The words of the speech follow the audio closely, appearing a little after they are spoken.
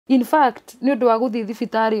in fact ni undu wa guthi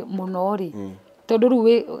thibitari muno ri tondu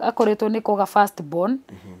riu akoretwo ni koga first born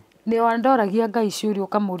ni wandoragia Ngai ciurio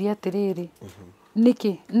kamuria atiriri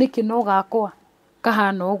niki no gakwa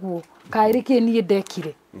kahana uguo kairi ki nie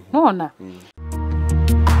ndekire nona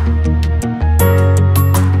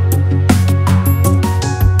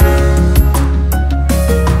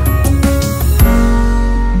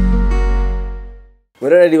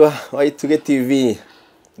Muroreri wa Itugi TV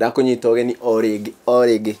ndakunyita ogeni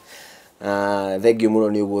origi thank you muno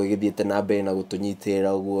ni uguo githiete na mbere na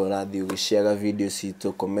gutunyitirira uguo rathi ugiciaga video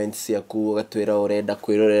citu comments ciaku ugatwira urenda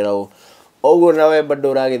kwirorera uguo nawe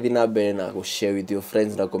bado uragithi na mbere na go share with your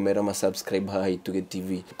friends na kumera ma subscribe ha Itugi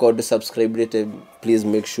TV code subscribe rate please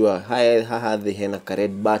make sure ha the hena ka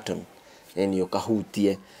red button and you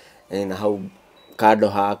kahutie na hau kado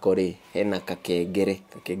hako ri hena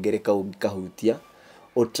kakengere kau kahutia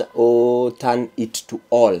o turn it to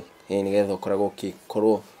all ni getho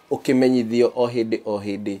korwo ukimenyithio o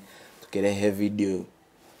hindi tukirehe video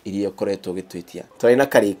iria koretwo gitwitia twari na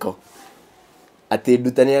kariko ati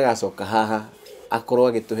Nduta ni agacoka haha akorwo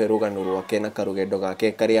agituhe rugano rwake na karugendo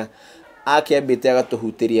gake karia akiambite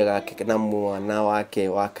agatuhutiria gake na mwana wake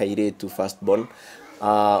wa kairetu first born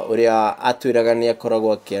uria atwiraga ni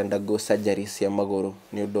akoragwo akiandago surgeries cia maguru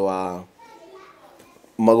ni undu wa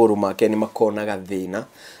maguru make ni makonaga thina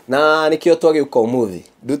na nikio twagiuka umuthi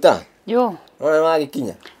Nduta yo ona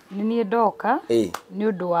wagikinya ni ndoka ni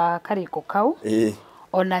undu wa kariko kau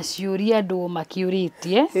ona ciuria andu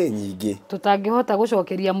makiuritie nyingi tutangihota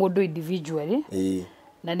gucokeria mundu individually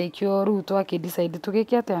na nikio ru twaki decide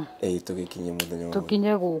tugiki atia tugikinye muthenya wa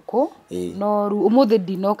tukinye guku no ru umuthi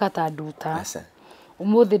ndinoka ta Nduta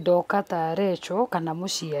umuthi ndoka ta Recho kana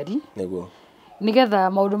muciari niguo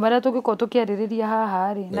nigetha maundu maria tugiko tukiaririria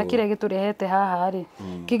haha ri na kire giturehete haha ri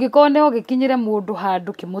kigikone ogikinyire mundu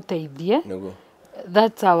handu kimuteithie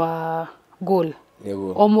that's our goal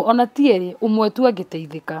ona tieri umwe tu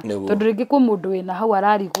agiteithika tondu ringi ku mundu wina hau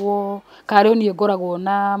ararigwo kare nie ngoragwo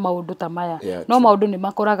na maundu ta maya no maundu ni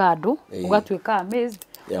makoraga andu ugatwika amazed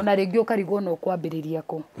ona ringi ukarigwo no kwambiriria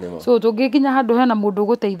ku so tungikinya handu hena mundu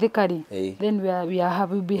guteithika ri then we are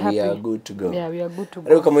happy we are good to go we are good to go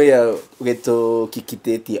rero kama ya geto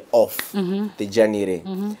kikitetie off the January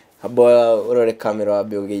habo urore kamera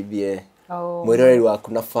wabe ugeithie mwiroreri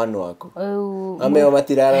waku na fan waku ameo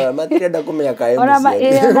matirenda kumenya kae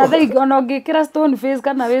muciari ona ngikira stone face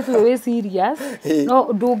kana we serious no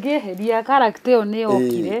ndungiheria character yo ni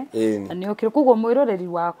okire na ni okire kugo mwiroreri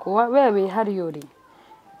wakwa we hari uri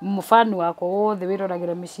mufano wako wothe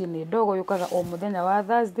wiroragira Micii ni Ndogo yukaga o muthenya wa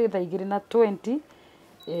Thursday thaa 2:20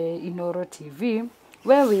 Inoro TV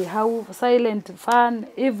we hau silent fan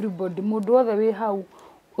everybody mundu wothe we hau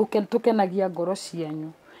tukenagia ngoro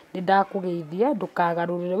cianyu ni ndakugeithia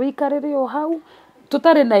ndukagarurire wikarire o hau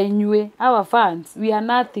tutare na inyue our fans we are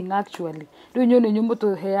nothing actually riu nyu ni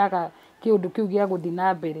mutuheaga kiundu kiu gia guthi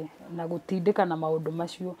na mbere na gutindika na maundu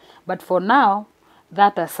macio but for now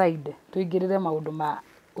that aside tuingirire maundu ma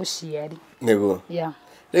uciari niguo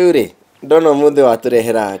riu ri ndona muthi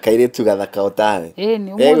waturehera kairetu gathaka utawe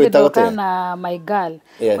ni umuthi ndoka na my girl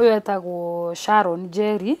uyu etagwo Sharon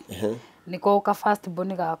Jerry niko ka first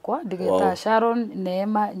born gakwa ndigeta Sharon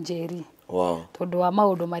Neema Njeri tondu wa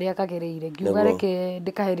maundu maria kagereire ngiuga reke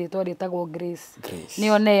ndikaheritwo ritagwo Grace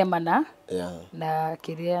nio Neema na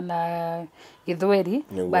kiria na githweri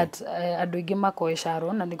but andu ingi makoe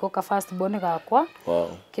Sharon na niko ka first born gakwa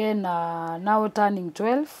kena now turning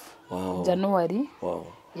 12 January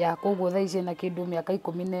ya koguo thaici na kindu miaka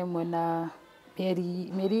 11 na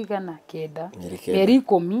mieri gana kenda mieri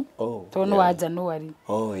 10 tono wa January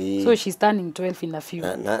so she's turning 12 in a few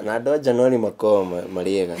na ndo January mako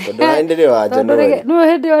mariega tondu endere wa January no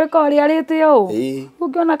hindi yo ko ri arite yo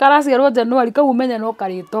ungiona karasi ro January kau umenya no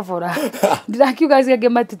karitobora ndirakiuga cienge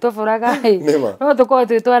matitoboraga no tuko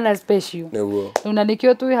twitwana special na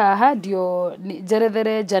nikio twi haha ndio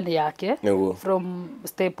jerethere jani yake from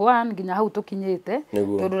step 1 nginya hau tukinyite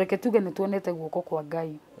tondu reke tuge ni tuonete guoko kwa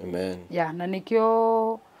Ngai amen na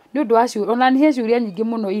nikio ni undu acio ona ni heciuria nyingi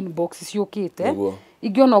muno inbox ciukite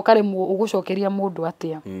ingiona ukaremwo ugucokeria mundu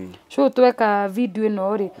atia so tweka video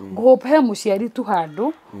ino ri hope he muciari tu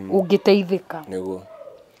handu ungiteithika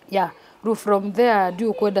ru from there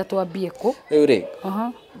ndio kwenda twambie ku riu ri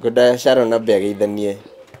goda Sharon na bia geithanie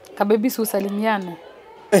kabebi susalimiane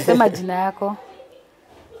sema jina yako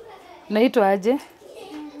naitwa aje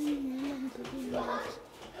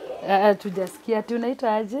tujasikia tu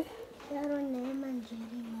naitwa aje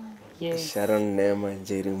Sharon Neema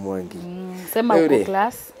Njeri Mwangi sema uko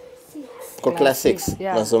class 6 kwa class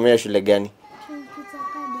 6 nasomea shule gani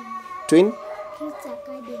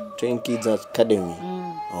Twin Kids Academy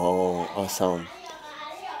Oh, awesome.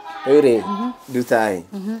 Ore, Nduta.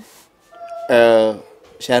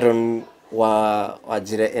 Sharon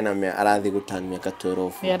wajire ena me arathi gutani miaka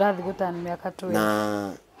 12. Ni arathi gutani miaka 12.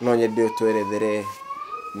 Na no nyende twerethere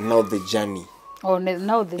now the journey. Oh,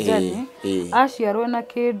 now the journey. Aciarwo na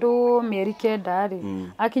kindu mieri 9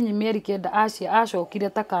 ri. Akinyi mieri 9 acokire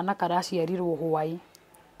ta kana karaciarirwo Hawaii.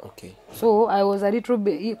 Okay. So I was a little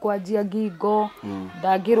bit kwajia ngingo,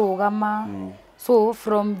 ndangirugama. So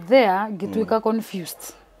from there ngituika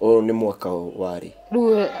confused. Oh, ni mwaka wari.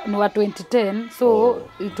 Ni wa 2010. So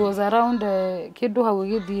it was around kindu hau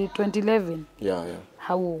githi 2011. Yeah.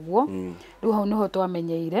 Hau uguo. Riu hau niho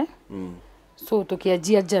twamenyeire. So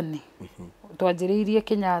tukianjia journey. Twanjiriirie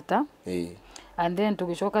Kenyatta. And then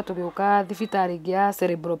tugicoka tugiuka thibitari ya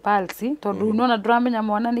cerebral palsy tondu nona ndramenya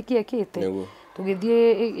mwana nikiekite.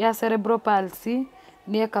 Tugithie ya cerebral palsy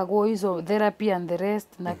niekagwo izo therapy and the rest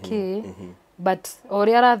na but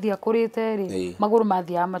ori arathia kurite ri maguru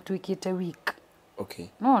mathia matwikite week. Okay.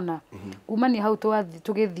 Nona kumania hau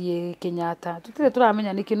tugithie Kenyatta tutire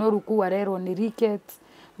turamenya niki no ruku arerwo ni rickets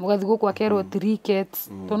mugathi guku akerwo ti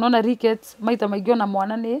rickets tonona rickets maita maingĩ ona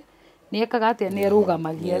mwana ni ekaga atia ni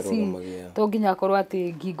erugamagia to nginya akorwo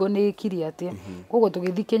ati ngingo ni ikiri atia koguo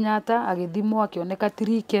tugithi Kenyatta agithimwo akioneka ti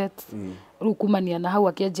rickets riu kumania na hau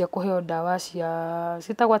akianjia kuheo dawa cia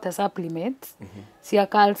citagwa ta supplements cia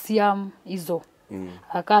calcium izo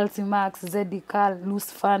calcium max zedical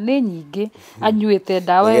lucifer ni nyingi anyuite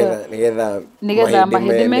dawa nigetha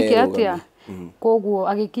mahindi meke atia koguo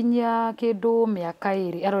agikinyia kindu miaka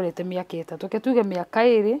 2 arorete miaka 3 tuge miaka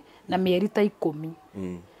 2 na mieri ta 10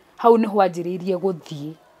 hau ni hwanjiriirie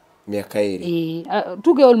guthie miaka 2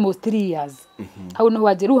 tuge almost 3 years hau ni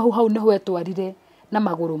hwanjiriu hau ni hwetwarire na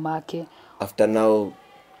maguru make after now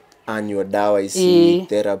annual dawa isi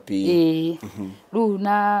therapy riu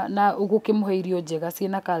na ugukimuheirio njega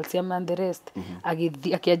ciina calcium and the rest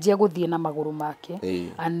akianjia guthie na maguru make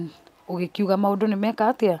and ugikiuga maundu ni meka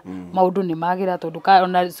atia maundu ni magira tondu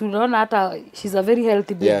ona hata she's a very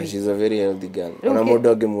healthy baby. Yeah, she's a very healthy girl. Ona mundu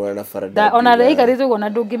angimuona na farada ona reikarite gona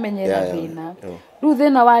ndungimenyera thina riu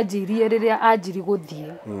thina wanjirie riria anjiri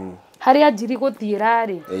guthie hari anjiri guthie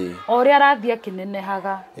rari ori arathia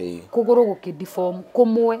kinenehaga kuguru gukideform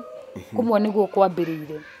kumwe niguo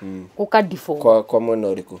kwambiriire guka deform kwa mwena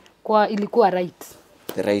uriku kwa ilikuwa right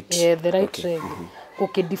the right the right leg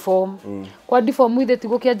gukideform kwa deform ithe ti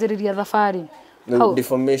gukianjiriria thabari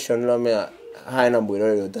deformation no me haina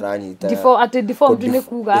mwirorero taranyita deformed ni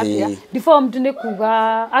kuga atia deformed ni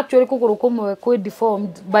kuga actually kuguru kumwe kwi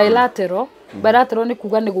deformed bilateral ni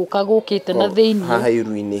kuga ni guka gukite na thiini haha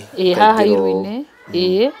iru-ini haha iru-ini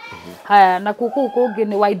haya na kuku kungi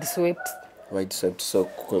ni wide swept so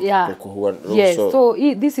kuhua yes so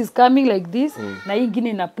this is coming like this na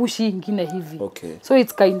ingine na push ingine hivi so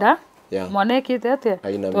it's kinda mwanekite atia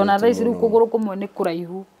tona thaisi riu kuguru kumwe ni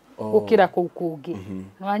kuraihu gukira kuu kungi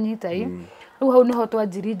nwanyita riu hau niho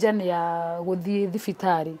twanjiri ni ya guthie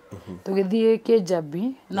thibitari tugithie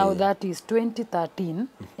Kijabi now that is 2013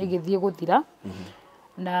 igithie guthira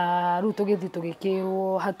na riu tugithi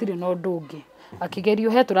tugikirwo hatire no ndungi akigerio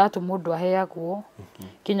he turatu mundu aheagwo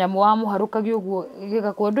kinyamu wa muharukagio uguo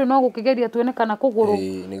gigakwo ndu no gukigeria tuone kana kuguru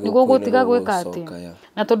niguo gutiga gwika ati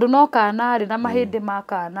na tondu no kana ri na mahindi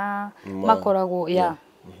makana makoragwo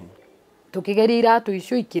tukigeria iratu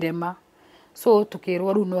icio ikirema so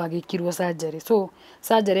tukirwo riu no agikirwo surgery so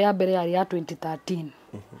surgery ya mbere yari ya 2013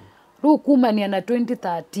 riu kumania na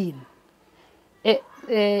 2013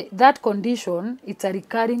 that condition it's a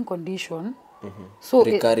recurring condition so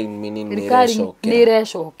recurring meaning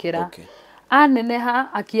nireshokera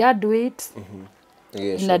aneneha akiadd weight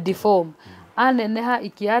na deform aneneha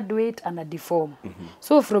ikiadd weight ana deform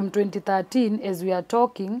so from 2013 as we are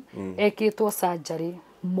talking ekitwo surgery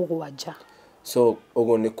mugwanja so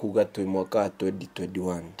ugo ni kuga twi mwaka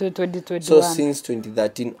 2021 so since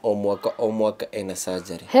 2013 o mwaka ena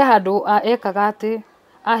surgery he handu ekaga ati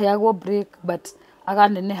aheagwo break but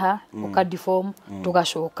aganeneha uka deform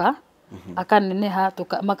tugacoka akaneneha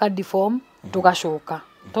maka deform tugacoka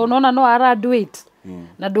to nona no add weight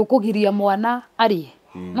na ndukugiria mwana ari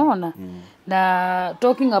nona na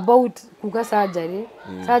talking about kuga surgery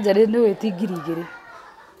ni wetingiri igiri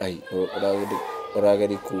ai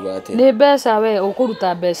urageri kuga ati ni mbeca we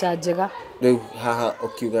ukuruta mbeca njega riu haha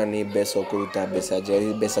ukiuga ni mbeca ukuruta mbeca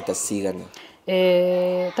njega mbeca ta cigana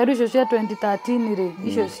tari icio cia 2013 ri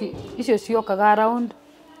icio ciokaga around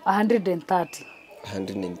 130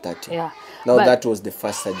 yeah now but, that was the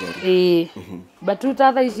first surgery but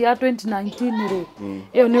tutatha ici ya 2019 ri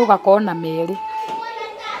iyo ni ugakona meri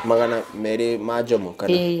magana meri majomo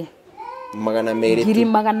kana magana meri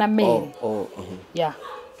magana meri yeah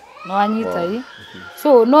no anyita i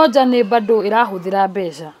so no jane bado irahuthira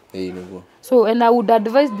mbeca niguo so and I would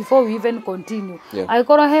advise before we even continue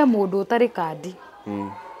aikora he mundu utari kandi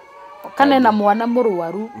kana na mwana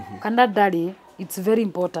murwaru kana ndari it's very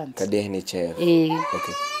important kandi NHF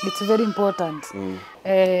okay it's very important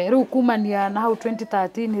riu kumania na hau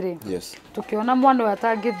 2013 ri tukiona mwana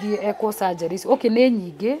watangithie eco surgeries okay ni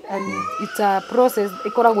nyingi and it's a process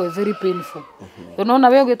ikoragwo very painful unaona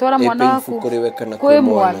we ugitwara mwana waku kwi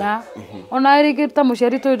mwana ona irigita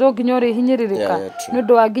muciari tu nginya uri hinyiririka ni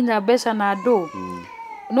ndu nginya mbeca na ndu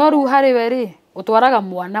no riu hari we ri utwaraga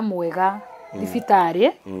mwana mwega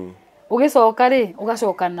thibitari ugicoka ri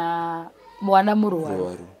ugacoka na mwana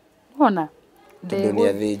murwaru ona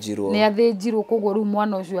ni athinjirwo koguo riu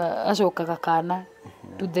mwana ucio acokaga kana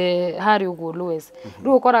to the hari uguo Lois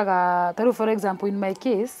riu ukoraga taru for example in my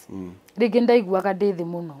case rigi ndaiguaga ndithi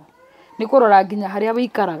muno ni kurora nginya haria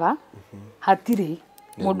wikaraga hatiri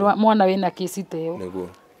mwana wina kesi teo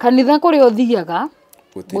kanitha kuri uthiaga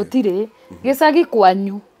gutiri gicagi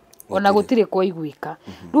kwanyu ona gutiri kwa igwika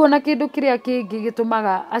riu ona kindu kiria kingi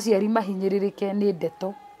gitumaga aciari mahinyiririke ni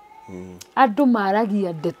ndeto andu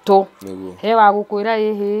maragia ndeto he wa gukwira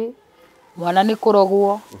ihi mwana ni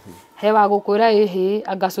kurogwo he wa gukwira ihi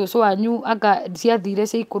anga cucu anyu anga ciathire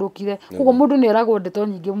ciikurukire koguo mundu ni eragwo ndeto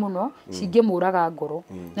nyingi muno cingimuraga ngoro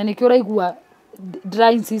na nikio raigua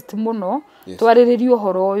dry insist muno twariririo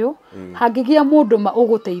horo uyu hangigia mundu ma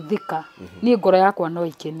uguteithika ni ngoro yakwa no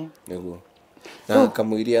ikene niguo na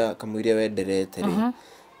kamuiria wenderete ri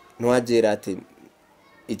no anjira ati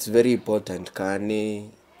it's very important kani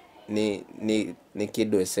ni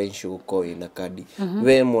kindu essential ko ina kadi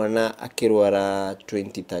we mwana akirwara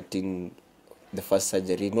 2013 the first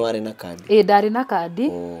surgery no ari na kadi ndari na kadi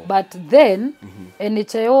but then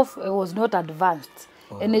NHF was not advanced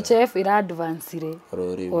NHF ira advance ire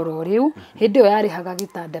ororiu hidio yari haga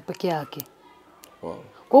gitanda peke yake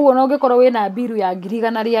koguo no ngikoro wina biru ya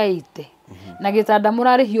 180 na gitanda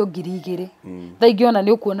murarihio 2,000 thaingiona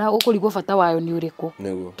ni ukuona ukurigwo bata wayo ni uriku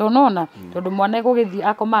tonona tondu mwana egugithia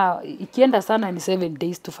akoma ikienda sana ni 7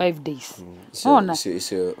 days to 5 days ona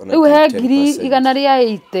riu he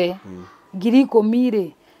 180 10,000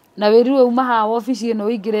 ri na wiriwe uma ha office ino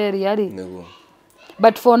ingire ria ri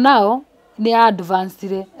but for now ni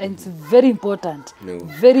advanced ri and it's very important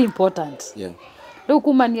riu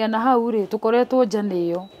kumania na hau ri tukoretwo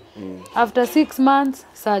njaniyo after 6 months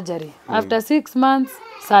surgery after 6 months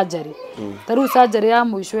surgery taru surgery ya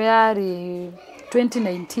mwisho yari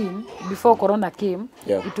 2019 before corona came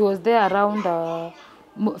it was there around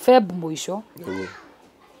Feb mwisho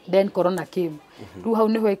then corona came riu hau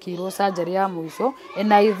niho ekirwo surgery ya mwisho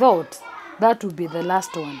and I thought that would be the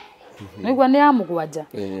last one nigwa ni ya mugwanja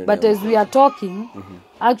but as we are talking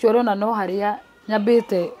actually ona no haria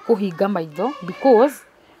nyambite kuhinga maitho because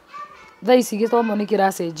thaisi githomo ni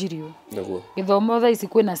kiracenjirio githomo thaisi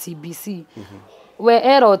kwina CBC we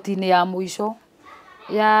eroti-ini ya mwisho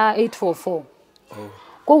ya 844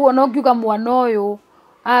 koguo no ngiuga mwana uyu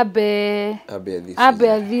abe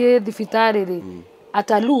athie thibitari ri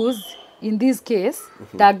ata lose in this case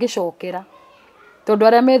tangicokera tondu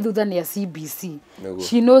aria me thutha ni a CBC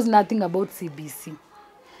she knows nothing about CBC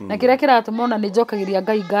na kiria kiratumona ni njokagiria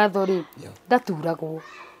Ngai ngatho ri ndaturagwo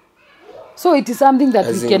so it is something that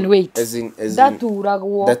we can wait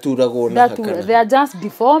ndaturagwo they are just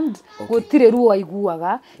deformed gutire ruo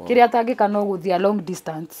aiguaga kiria tangika no guthia long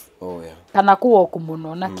distance kana kuoku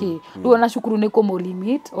muno na ki ruo na cukuru ni kumu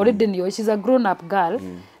limit already ni she's a grown up girl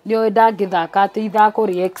ni ndangithaka ati ithako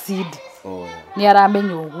ri exceed ni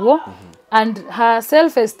aramenya uguo and her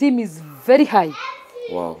self esteem is very high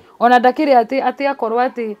ona ndakire ati akorwa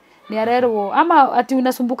ati ni arerwo ama ati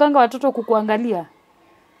unasumbukanga watoto kukuangalia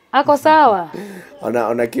ako sawa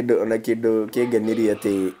ona kidu kiengenirie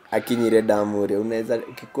ati akinyire damu ri unaweza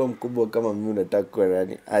kikuwa mkubwa kama mimi unataka kuwa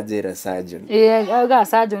nani ajira surgeon ga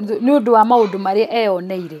surgeon ni undu wa maundu mari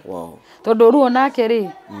eoneire tondu ruo nake ri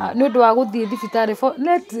ni undu wa guthie thibitari for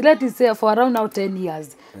let us say for around now 10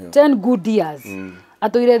 years 10 good years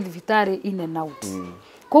atoire thibitari in and out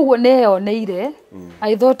koguo ne eoneire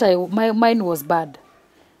I thought mine was bad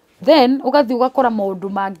then ugathi ugakora maundu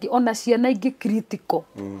mangi ona ciana ingi critical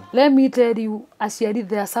let me tell you aciari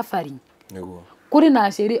they are suffering kuri na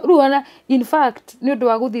aciari ruona in fact ni undu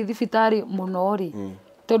wa guthi thibitari muno ri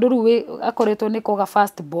tondu ruwe akoretwo ni koga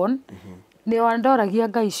first born ni wandoragia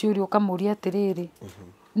Ngai ciurio kamuria atiriri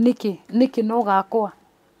niki no gakwa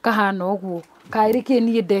kahana uguo kairiki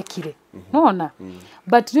nie ndekire nona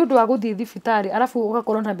but ni undu wa guthi thibitari arafu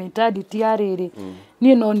ugakorwo na mentality ya riri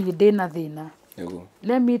nie no nie ndina thina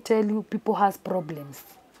let me tell you people has problems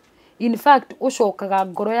in fact ucokaga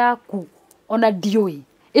ngoro yaku ona ndioi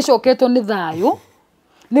icoketwo nĩ thayũ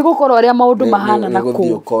nĩ gũkorwo aria maũndũ mahana na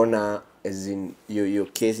kũ kona as in your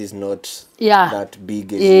case is not that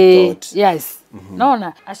big as you thought. Yes.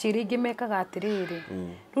 Nona aciri ingĩ mekaga atiriri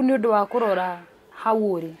rĩu nĩ ũndũ wa kũrora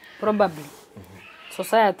hau ũrĩ probably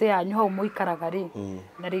society yanyu hau mũikaraga rĩ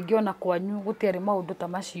na rĩngĩ ona kwanyu gũtiarĩ maũndũ ta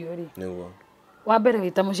macio rĩ wa mbere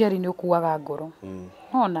wĩ ta mũciari nĩ ũkuaga ngoro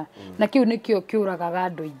nona na kĩu nĩkĩo kĩũragaga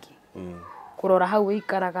andũ aingĩ kũrora hau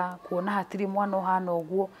ũikaraga kuona hatirĩ mwana ũhana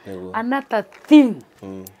ũguo another thing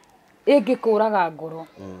ĩngĩkũraga ngoro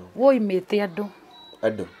woimĩte andũ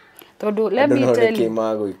tondu let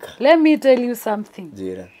me tell you something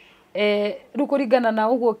rĩu kũringana na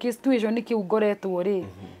ũguo situation kĩu ngoretwo rĩ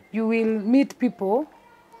you will meet people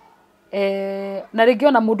na rĩngĩ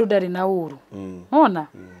ona mũndũ ndarĩ na ũru ona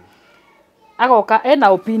agoka ena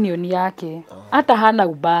opinion yake hata hana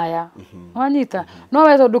ubaya wanyita no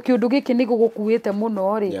we tondu kiundu giki ni gugukuite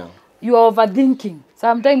muno ri you are overthinking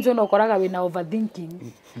sometimes ona ukoraga wina overthinking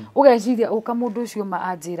ugeciria uka mundu ucio ma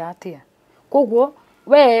anjira atia koguo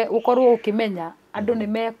we ukorwo ukimenya andu ni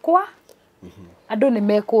mekwa andu ni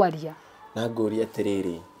mekwaria na ngũria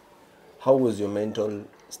atiriri how was your mental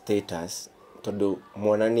status tondu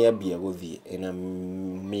mwana ni ambia guthie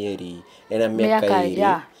ena miaka iri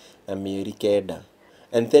na mieri kenda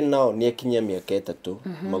and then now ni akinya miaka 3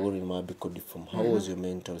 maguru mambi ku deform. How was your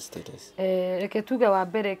mental status? Reke tuge wa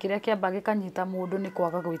mbere kiria kiamba gikanyita mundu ni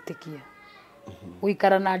kwaga gwitikia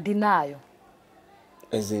guikara na dinayo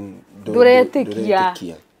as in nduretikia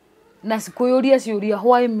na sikuyuria ciuria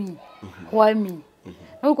why me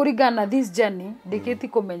no kuringana this journey ndikiti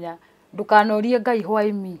kumenya ndukanorie Ngai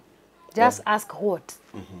why me just ask what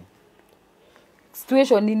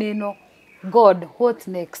situation ni no God what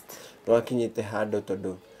next twakinyite hando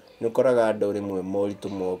tondu nukoraga andu rimwe moritu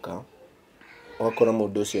moka wakora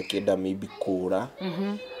mundu ucio kienda maybe kura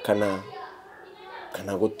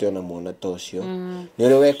kana gutiona mwana tocio ni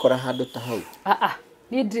uri wekora hando ta hau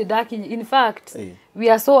ni ndakinyi in fact we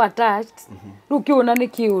are so attached ru kiuna ni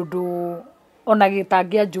kiundu ona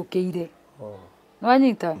gitangia njukiire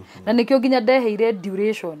nwanyita na nikio nginya ndeheire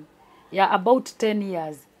duration ya about 10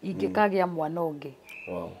 years ingikagia mwana ungi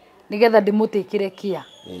nigetha ndimutikire kia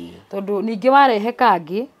tondu ningi warehe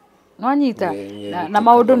kangi nwanyita na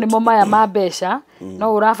maundu nimo maya ma mbeca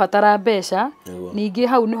no urabatara mbeca ningi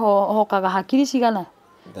hau niho hokaga hakiri cigana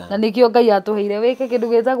na nikio Ngai atuheire weke kindu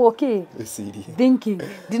gitagwo ki thinking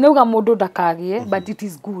dinauga mundu ndakagie but it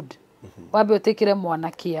is good wabe utikire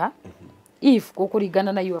mwana kia if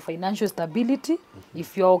kukuringana na your financial stability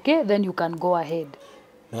if you are okay then you can go ahead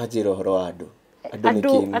na njiro horo andu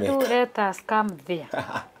let us come there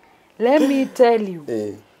let me tell you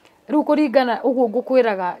riu kuringana uguo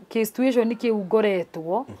ngukwiraga situation ni kiu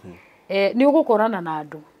ngoretwo ni ugukorana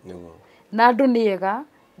na andu niega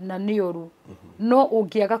na ni oru no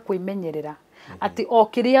ungiaga kwimenyerera ati o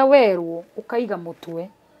kiria werwo ukaiga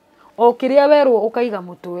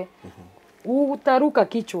mutwe utaruka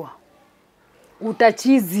kichwa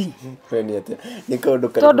utachizi ni kaundu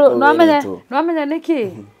tondu nwamenya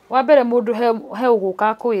niki wa mbere mundu he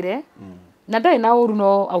uguka kwire na ndai na uru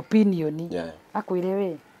no opinion akwire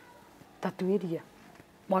we tatuiria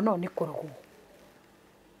mwana ni korogwo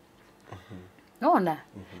nona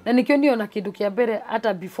na nikio niona kindu kia mbere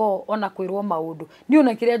hata before ona kwirwo maundu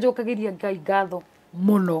niona kiria njokagiria Ngai ngatho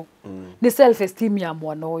muno ni self esteem ya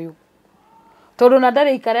mwana uyu tondu na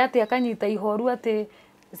ndare ikare ati akanyita ihoru ati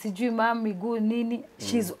sijui mami good nini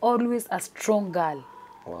she's always a strong girl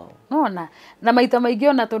nona na maita maingĩ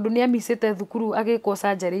ona tondu ni amisite thukuru agiko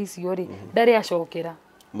surgery icio ri ndare acokera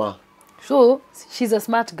so she's a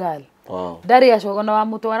smart girl ndare acoka na wa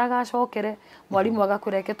mutwaraga acokere mwarimu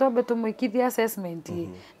agakureke tombe tumwikithia assessment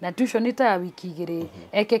na tuition ta wiki igiri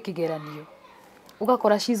eke kigeranio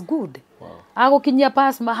ugakora she's good agukinyia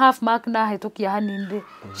pass ma half mark na hitukia haninde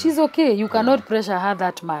she's okay you cannot pressure her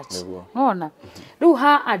that much nona riu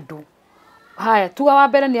ha andu haya tuga wa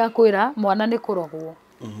mbere ni akwira mwana ni kurogwo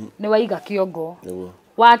ni waiga kiongo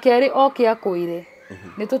wa keri oke akwire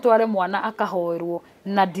ni tutware mwana akahoerwo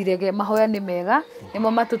na direge mahoya ni mega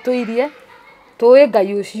nimo matutuirie tuwe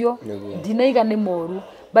Ngai ucio dinaiga ni moru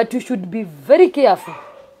but you should be very careful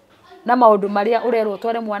na maundu maria urerwo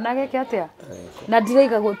tware mwana geke atia na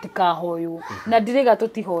diraiga gutikahoywo na diraiga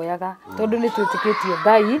tutihoyaga tondu ni twitikitie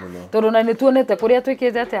Ngai tondu na ni tuonete kuria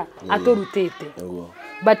twikite atia aturutite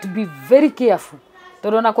but be very careful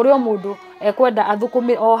tondu na kurio mundu ekwenda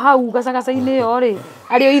athukumi o hau gacagaca-ini yo ri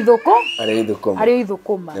ario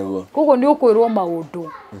ithukuma koguo ni ukwirwo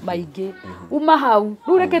maundu maingi uma hau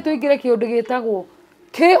riu reke tuingire kiundu gitagwo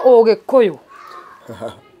ki ugikuyu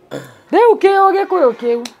Rĩu kĩyo gĩkũyũ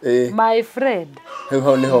kĩu, my friend.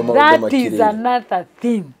 That is another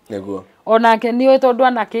thing. Nĩguo. Onake nĩoĩ tondũ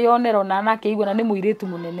anakĩonera na anakĩigua na nĩ mũirĩtu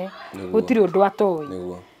mũnene. Gũtirĩ ũndũ atoĩ.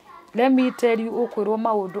 Nĩguo. Let me tell you, ũkwĩrwo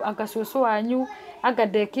maũndũ anga cũcũ wanyu, anga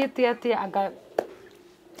ndekĩte atĩa, anga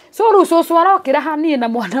so rĩu cũcũ arokĩra haniĩ na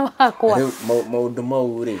mwana wakwa. Maũndũ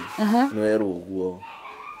mau rĩ, nĩwerwo ũguo.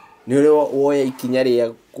 Nĩ ũrĩ woya ikinya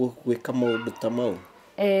rĩa gwĩka maũndũ ta mau?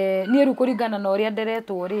 Niĩ rĩu kũringana na ũrĩa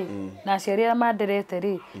nderetwo rĩ, na aciari arĩa manderete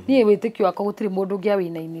rĩ, niĩ wĩtĩkio wakwa gũtirĩ mũndũ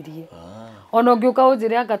ũngĩawĩinainirie. Ona ũngĩũka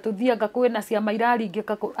ũnjĩre anga tũthiĩ anga kwĩna ciama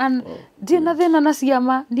iraringĩka, ndirĩ na thĩna na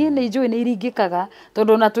ciama, niĩ nĩ njũĩ nĩ iringĩkaga,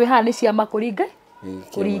 tondũ ona twĩ haha nĩ ciama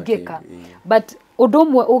kũringĩka. But ũndũ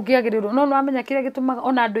ũmwe ũngĩagĩrĩrwo, no nĩwamenya kĩrĩa gĩtũmaga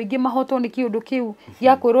ona andũ aingĩ mahotwo nĩ kĩũndũ kĩu,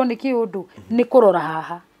 gĩa kwĩrwo nĩ kĩũndũ, nĩ kũrora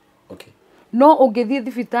haha. No ũngĩthiĩ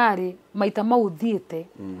thibitarĩ maita mau thiĩte,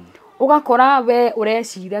 ũgakora we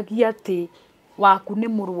ũreciragia atĩ waku nĩ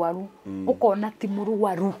mũrwaru, ũkona ti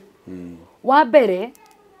mũrwaru. Wa mbere,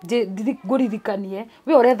 ngũririkanie,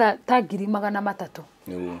 we ũretha ta 300,000.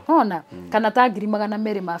 Ona, kana ta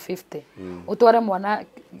 250,000. Ũtware mwana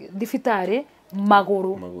thibitarĩ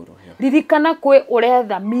magũrũ. Ririkana kwĩ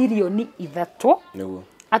ũretha 3,000,000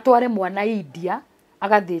 atware mwana India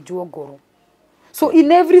agathĩnjwo ngoro. So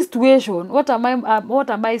in every situation, what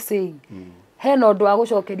am I saying? Hena ũndũ wa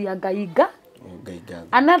gũcokeria Ngai nga.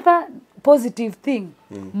 Another positive thing,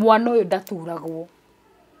 mwana ũyũ ndaturagwo.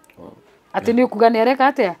 Atĩ nĩ ũkuga nĩ areka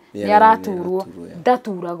atĩa? Nĩ araturwo.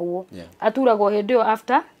 Ndaturagwo. Aturagwo hĩndĩ ĩyo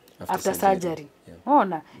after surgery.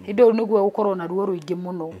 Ona, hĩndĩ ĩyo nĩguo gũkorwo na ruo rũingĩ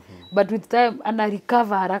mũno. But with time, ana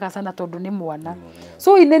recover haraka sana tondũ nĩ mwana.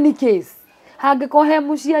 So in any case, hangĩkorwo he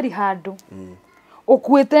mũciari handũ,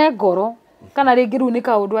 ũkuĩte ngoro, kana rĩngĩ rĩu nĩ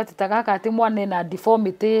kaũndũ atĩ ta gaka atĩ mwana ena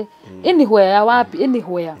deformity, anywhere wapi,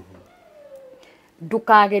 anywhere,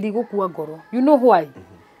 ndũkageri gũkua ngoro. You know why?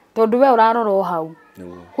 Tondũ we ũrarora o hau.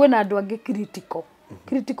 Kwĩna andũ angĩ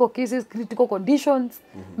critical cases, critical conditions,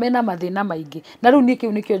 mena mathĩna maingĩ. Na rĩu niĩ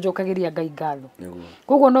kĩu nĩkĩo njokagĩria Ngai ngatho.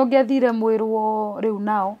 Koguo no ngĩathire mwĩrwo rĩu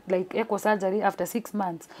now, like echo surgery after 6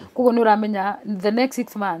 months. Koguo nĩ ũramenya the next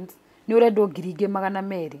 6 months nĩ ũrendwo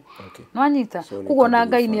 2,200. Nwanyita? Koguo na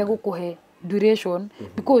Ngai nĩ egũkũhe duration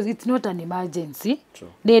because it's not an emergency.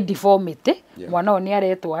 Nĩ deformity. Mwana ũyũ nĩ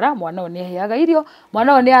aretwara, mwana ũyũ nĩ aheaga irio,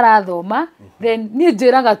 mwana ũyũ nĩ arathoma, then niĩ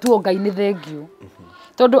njĩraga tu Ngai nĩ thengiũ.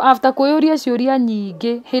 Tondũ after kwĩyũria ciũria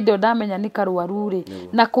nyingĩ, hĩndĩ ĩyo ndamenya nĩ karwaru rĩ,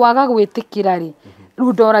 na kwaga gwĩtĩkĩra rĩ,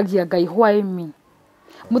 rĩu ndoragia Ngai why me.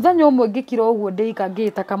 Mũthenya ũmwe ngĩkira ũguo ndĩika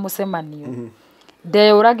ngĩĩta kamũcemanio.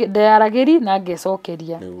 Ndeyaragĩri na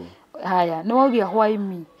ngecokeria. Haya, nĩ wauria why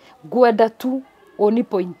me. Ngwenda tu ũni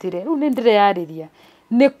pointire. Rĩu nĩ ndĩreyarĩria.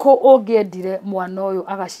 Nĩkũ ũngĩendire mwana ũyũ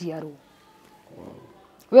agaciarwo?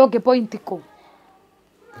 We ũngĩ point kũ?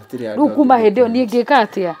 Rĩu kuma hĩndĩ ĩyo niĩ ngĩka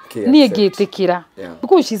atĩa? Niĩ ngĩtĩkĩra.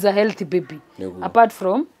 Because she's a healthy baby. Apart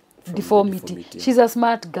from deformity. She's a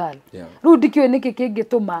smart girl. Rĩu ndikĩũĩ nĩkĩ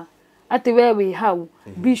kĩngĩtũma atĩ we wĩ hau.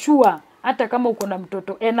 Be sure hata kama uko na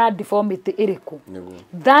mtoto ena deformity ĩrĩkũ.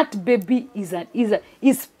 That baby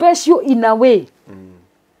is special in a way.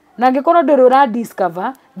 Na angĩkorwo ndũrĩ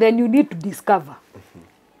ũra-discover, then you need to discover.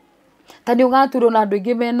 Ta nĩ ũgaturwo na andũ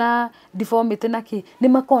aingĩ mena deformity naki, nĩ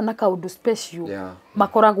makoragwo na kaũndũ special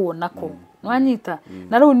makoragwo nako. Nwanyita?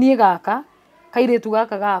 Na rĩu niĩ gaka, kairĩtu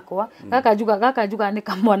gaka gakwa, gaka njuga nĩ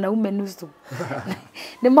kamwanaume nusu.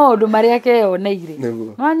 Nĩ maũndũ marĩa keyoneire.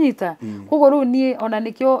 Nwanyita? Koguo rĩu niĩ ona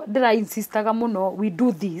nĩkĩo ndĩra-insistaga mũno we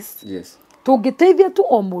do this. Tũngĩteithia tu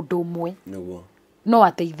o mũndũ ũmwe. No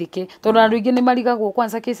ateithĩke. Tondũ andũ aingĩ nĩ marigagwo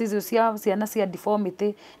kwanza cases icio cia ciana cia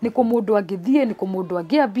deformity, nĩkũ mũndũ angĩthiĩ, nĩkũ mũndũ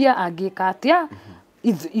angĩambia, angĩka atĩa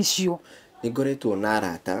icio. Nĩ ngoretwo na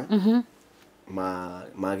arata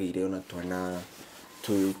magĩire ona twana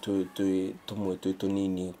tũmwe twĩ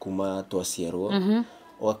tũnini kuma twaciarwo,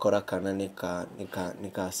 ũgakora kana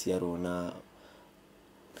nĩ kaciarwo na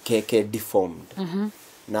keke deformed.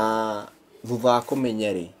 Na thutha wa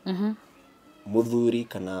kũmenya rĩ, mũthuri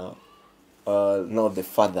kana no the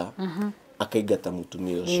father akaingata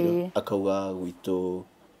mũtumia ũcio akauga gwitũ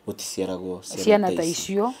gũticiaragwo ciana ta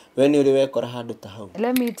icio. We nĩ ũrĩ wekora handũ ta hau?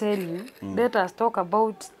 Let me tell you, let us talk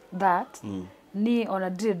about that. Ni ona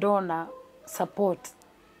ndirĩ ndona support.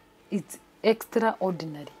 It's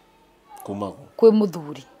extraordinary. Kumago kwĩ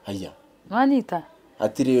mũthuri. Haya. Nwanyita?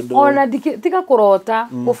 Atiri ũndũ. Ona tiga kũrota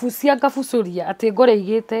gũbucia ngabucuria atĩ ngore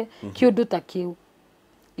igĩte kĩũndũ ta kĩu.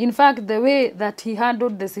 In fact, the way that he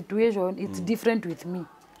handled the situation, it's different with me.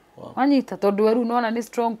 Nwanyita? Tondũ weru nona ni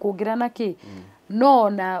strong kũngira naki. No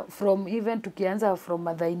na from even tukianza from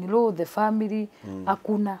mother-in-law, the family,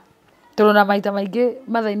 hakuna. Tondũ na maita maingĩ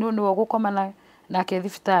mother-in-law nĩwe gũkomana nake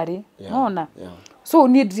thibitarĩ. Nona? so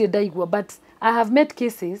need to ndaigua, but I have met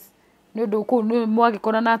cases nĩ ũndũ kũu nĩ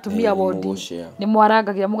mwagĩkora na atumia wodi nĩ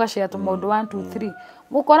mwarangagia mũgacea tũmaũndũ 1 2 3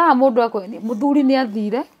 mũkoraga mũndũ mũthuri nĩ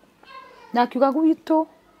athire na akiuga gwitũ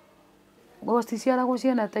gociciaragwo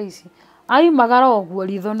ciana ta ici aimagara ũguo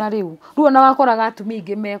ritho na rĩu ona wakoraga atumia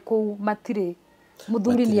ingĩ me kũu matirĩ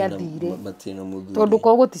mũthuri nĩ athire tondũ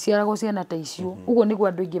koguo ticiaragwo ciana ta icio ũguo nĩguo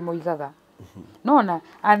andũ aingĩ moigaga nona,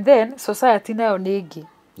 and then society nayo nĩ ĩngĩ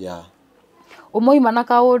ũmoima na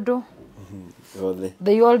kaũndũ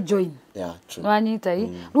they all join wanyita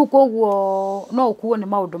rĩu koguo no ũkuo nĩ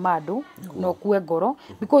maũndũ ma andũ no ũkue ngoro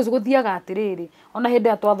because gũthiaga atĩrĩrĩ ona hĩndĩ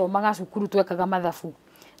ĩrĩa twathomaga cukuru twekaga mathabu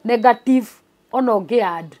negative ona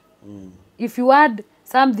ũngĩ-add if you add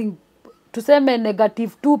something tuseme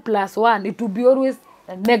negative 2 plus 1 it will be always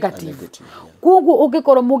negative koguo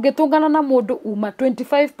ũngĩkorwo mũngĩtũngana na mũndũ uma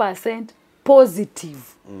 25% positive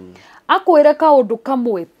akwĩre kaũndũ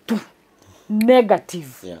kamwe tu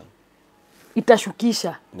negative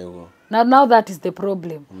itashukisha now that is the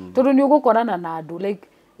problem tondũ nĩ ũgũkorana na andũ like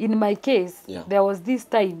in my case there was this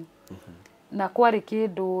time na kwarĩ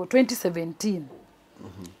kĩndũ 2017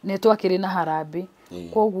 nĩ twakĩrĩ na harambĩ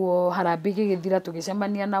koguo harambĩ gĩgĩthira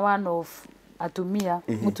tũgĩcemania na one of atumia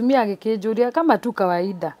mutumia agĩkĩnjũria kama tu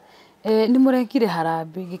kawaida nĩ mũrekire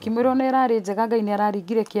harambĩ gĩkĩmwĩra ona ĩrarĩ njega Ngai nĩ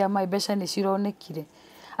araringire kĩama mbeca nĩ cironekire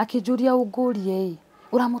akĩnjũria ũngũrie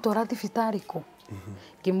ũramũtwara thibitarĩ kũ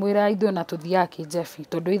ngĩmwĩra ithuĩ na tũthiaga kĩnjebi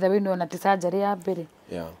tondũ ithe wĩna ona ti surgery ya mbere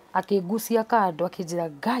akĩngucia kando akĩnjĩra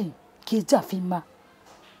Ngai kĩnjebi ma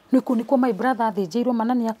nĩkuo my brother athĩnjĩirwo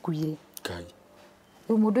mana nĩ akuire Ngai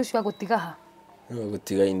rĩu mũndũ ũcio agũtiga ha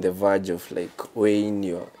gũtiga in the verge of like weighing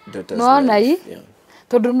your daughter's life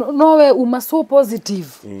tondũ nowe uma so positive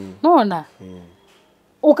nona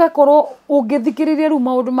ũgakorwo ũngĩthikĩrĩria rĩu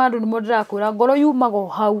maũndũ ma andũ nĩmo ndĩrakwĩra ngoro yumaga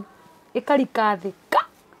hau ĩkarika thĩ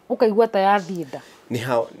ũkaigua ta yathiĩ nda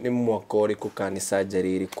nĩ mwaka ũrĩkũ kana nĩ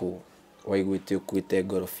surgery ĩrĩkũ waiguĩte ũkuĩte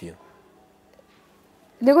ngoro biũ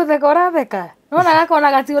nĩ gũtheka ũratheka nona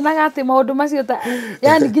gakona gationaga atĩ maũndũ macio ta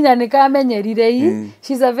yani nginya nĩkamenyerire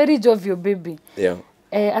she's a very jovial baby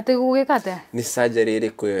atĩ gũgĩka atĩa nĩ surgery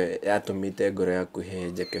ĩrĩkũ yatũmĩte ngoro yaku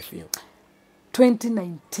ĩhenjeke biũ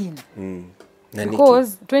 2019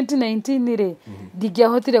 because 2019 rĩ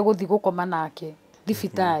ndingĩahotire gũthiĩ gũkoma nake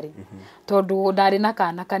thibitarĩ tondũ ndarĩ na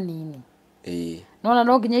kana kanini nona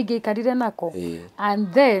no nginya ingĩikarire nako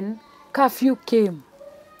and then curfew came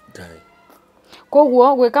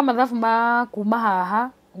koguo gwĩka mathabu ma kuma haha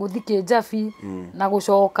gũthi kĩnjabi na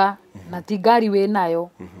gũcoka na ti ngari wĩ nayo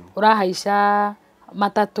ũrahaica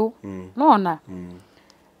matatũ nona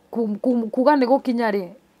kuga nĩ gũkinya rĩ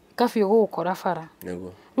curfew gũgũkora bara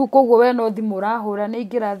rĩu koguo we no thimũ ũrahũra nĩ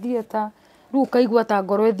ingĩra theater rĩu ũkaigua ta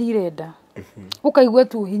ngoro ĩthire nda ũkaigua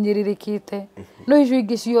tu hinyĩrĩrĩkĩte no icio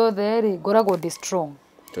ingĩ ciothe rĩ ngoragwo ndĩ strong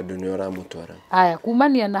tondũ nĩ ũramũtwara aya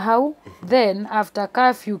kumania na hau then after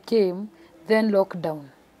curfew came then lockdown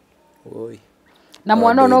na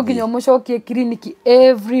mwana no nginya mũcokie kiriniki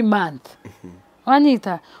every month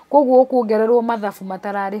wanyita koguo ũkuongererwo mathabu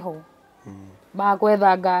matararĩho ma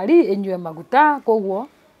gwetha ngari ĩnyue maguta koguo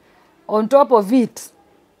on top of it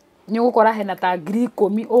nĩ ũgũkora hena ta ngiri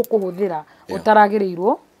 10 ũkũhũthĩra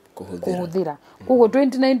ũtaragĩrĩirwo kũhũthĩra koguo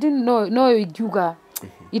 2019 no ingiuga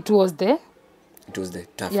it was the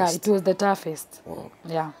toughest it was the toughest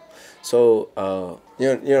so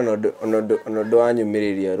ũndũ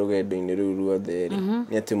wanyumĩrĩria rũgendo-inĩ rũu ruothe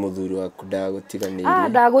nĩ atĩ mũthuri waku ndagũtiganĩirie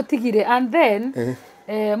ndagũtigire and then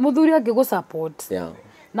mũthuri angĩgũsupport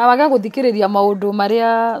na wage gũthikĩrĩria maũndũ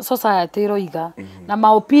marĩa society ĩroiga na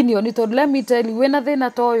ma opinion tondũ let me tell you wĩna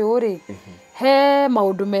thĩna ta ũyũ rĩ he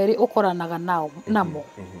maũndũ merĩ ũkoranaga namo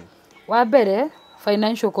wa mbere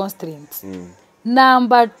financial constraints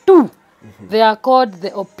number 2 they are called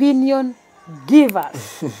the opinion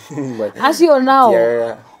givers acio nao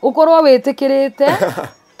ũkorwo wĩtĩkĩrĩte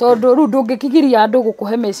tondũ rĩu ndũngĩkigiria andũ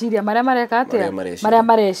gũkũhe meciria marĩa mareka atĩa marĩa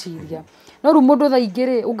mareciria no rĩu mũndũ thaa ingĩ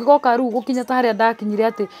rĩ ũngĩgoka rĩu gũkinya ta harĩa ndakinyire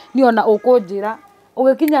atĩ niĩ ona ũkũnjĩra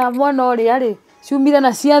ũgĩkinya mwana ũrĩa rĩ ciumire na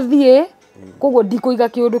ciathiĩ koguo ndikũiga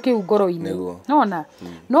kĩũndũ kĩu ngoro-inĩ nona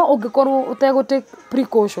no ũngĩkorwo ũtegũtake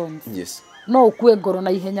precautions no ũkue ngoro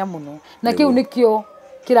na ihenya mũno na kĩu nĩkĩo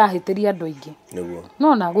kĩrahĩtĩria andũ aingĩ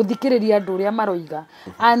nona gũthikĩrĩria andũ ũrĩa maroiga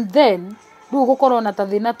and then rĩu gũkorwo na ta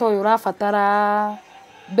thĩna ta ũyũ ũrabatara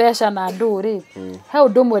mbeca na andũ rĩ he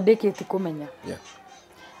ũndũ ũmwe ndĩkĩti kũmenya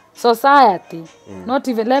society not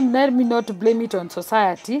even let me not blame it on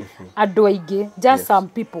society andũ aingĩ just some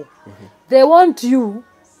people they want you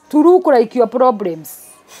to look like your problems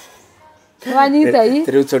Wanyita i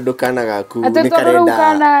Teriu tondu kana gaku ni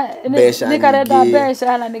karenda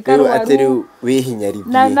besha na ni karwaru ateriu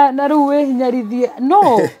wihinyarithie na riu wihinyarithie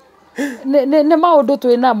no ne maundu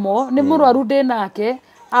twinamo ni murwaru ndinake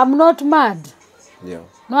I'm not mad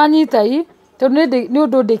no anyita i tondu ni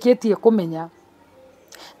undu ndikitie kumenya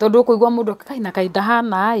tondu kuigwa mundu kaina kaida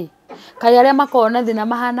hana ai kai aria makona thina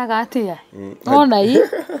mahanaga atia ona i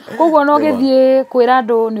koguo no githie kwira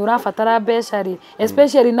andu ni urabatara besha ri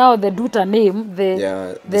especially now the Nduta name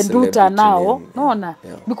the Nduta now nona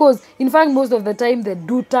because in fact most of the time the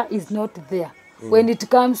Nduta is not there when it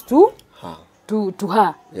comes to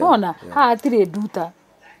her nona ha atire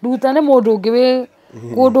Nduta ni mundu ngiwe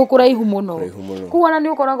kundu kuraihu muno kuona ni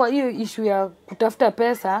ukoragwa iyo issue ya kutafuta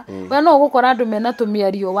pesa we no gukora andu mena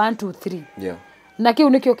tumiario 1 2 3 na kiu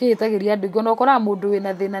nikio kihitagiria andu ngono ukora mundu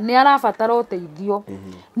wina thina ni arabatara uteithio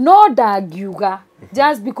no ndagiuga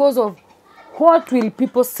just because of what will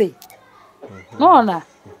people say nona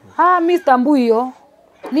Mr. Mbuyo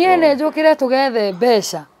ni ene njukire tugethe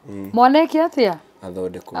besha mwaneke atia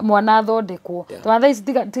mwana athondekwo twatha ici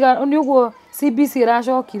tiga ni uguo CBC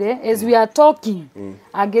iracokire as we are talking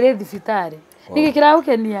agire thibitari niki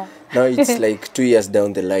kiraukenia now it's like 2 years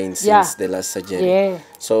down the line since the last surgery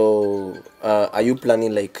so are you planning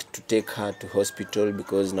like to take her to hospital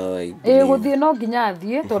because now I believe guthie no nginya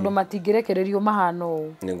athie tondu matingirekererio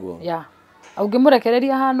mahano niguo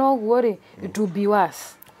ungimurekereria hano uguo ri it will be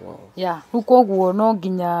worse huko guo no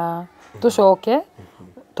nginya tucoke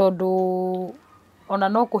tondu ona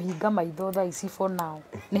no kuhinga maitho tha ici for now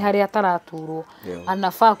ni hari ataraturwo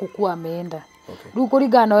anafa kukua ameenda riu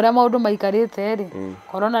kuringana uria maundu maikarite ri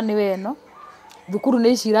corona ni weno thukuru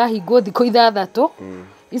ni cirahingwo thiko 6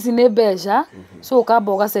 ici ni besha so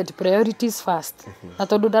ukamba uga set priorities first na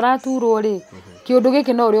tondu ndaraturwo ri kiundu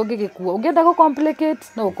giki no uri ungigikua ungienda go complicate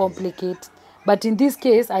no complicate but in this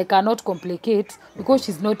case I cannot complicate because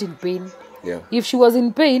she's not in pain if she was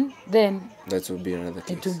in pain then that would be another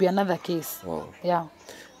case. It would be another case. Wow.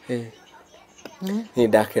 Ni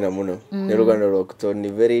ndakena muno ni rugano rwaku ni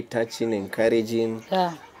very touching, encouraging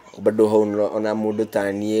bado hau ona mundu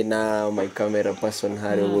tanie na my camera person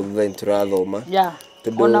hari guthain turathoma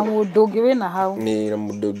ona mundu ungi wina hau ni na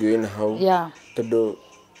mundu ungi wina hau todo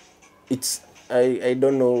it's I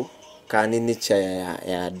don't know kani nature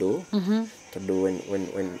ya andu todo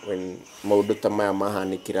when maundu ta maya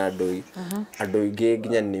mahanikira andu ingi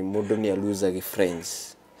nginya ni mundu ni lose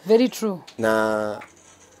friends very true na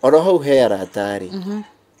oro hau he aratari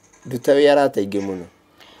Nduta wi arata ingi muno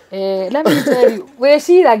let me tell you we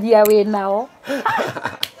shiragia we nao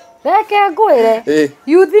reke ngwire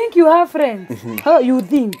you think you have friends you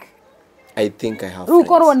think I think I have friends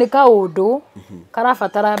rukorwo ni kaundu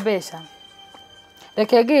karabatara besha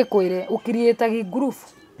reke ngikwire ukirietagi group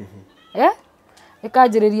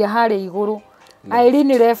ikanjiriria hari iguru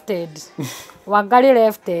Irene lefted Wangari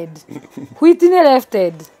lefted Whitney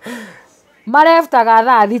lefted mareftaga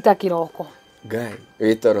thaa 3 kiroko guy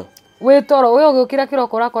witoro we ugikira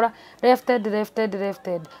kiroko rakora lefted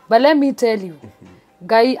but let me tell you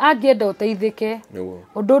Ngai angienda uteithike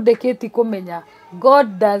undu ndikiti kumenya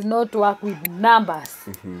God does not work with numbers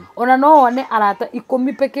ona no one arata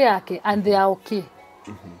 10 peke yake and they are okay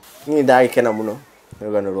ni ndagikena muno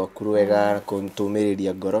rugano rwaku rwega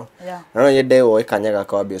kuntumiriria ngoro no nyende woe kanyaga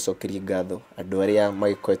kwa mbia cokirie ngatho andu aria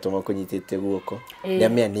magikoetwo makunyitite guoko ni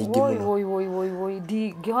amia ningi muno woi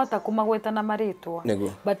di ngihota kumagweta na maritwa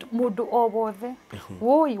but mundu o wothe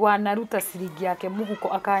woi wanaruta ciringi yake muhuko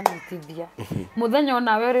akanyitithia muthenya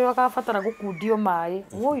ona we ri wakabatara gukundio mai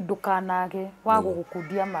woi ndukanage wa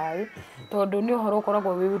gukundia mai tondu ni uhoro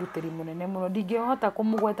ukoragwo wi urutiri munene muno ndingihota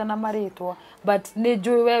kumugweta na maritwa but ni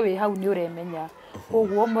njui we wi hau ni uremenya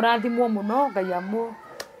koguo murathimwo muno Ngai amu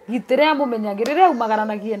gitire amumenyagirire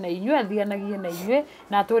umagaranagie na inywe athianagie na inywe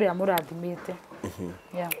na aturia murathimite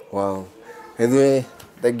wow ethwe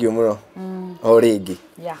thank you muno o ringi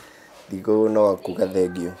digo no kuga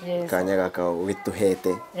thank you kanya gaka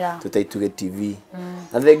ugituhete tutaituge TV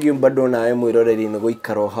na thank you bado nawe mwiroreri ni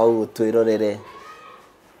guikaro hau twirorere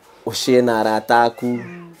ucie na arata aku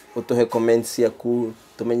utuhe comments yaku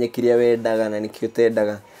tumenye kiria wendaga na nikio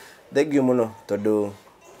tendaga thank you muno tondu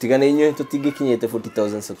tigana inywe tutingikinyite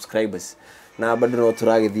 40,000 subscribers na bado no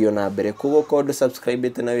turagithio na mbere kugo kodo subscribe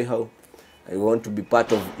te na we how I want to be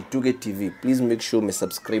part of Itugi TV. Please make sure you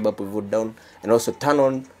subscribe up, vote down, and also turn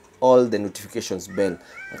on all the notifications bell.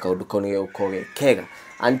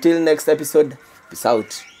 Until next episode, peace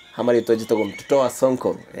out. Hamari tojito mtoto wa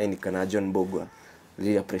Sonko, ni kana John Bogwa.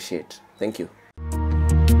 Really appreciate. Thank you.